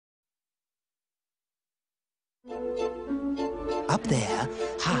Up there,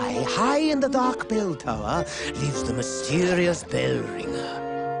 high in the dark bell tower, lives the mysterious bell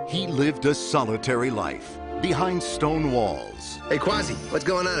ringer. He lived a solitary life, behind stone walls. Hey, Quasi, what's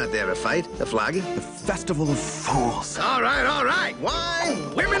going on out there? A fight? A flogging? The festival of fools. All right.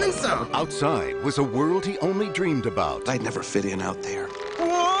 Wine, women, and song. Outside was a world he only dreamed about. I'd never fit in out there.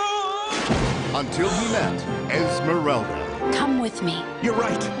 Until he met Esmeralda. Come with me. You're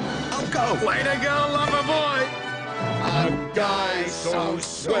right. I'll go. Way to go, lover boy. A guy so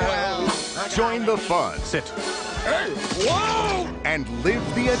swell. Join the fun. Sit. Hey, whoa! And live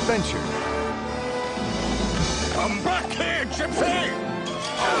the adventure. Come back here, Gypsy!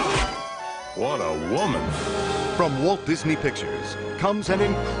 What a woman. From Walt Disney Pictures comes an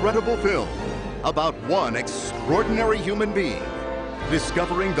incredible film about one extraordinary human being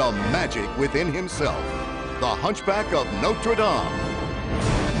discovering the magic within himself. The Hunchback of Notre Dame.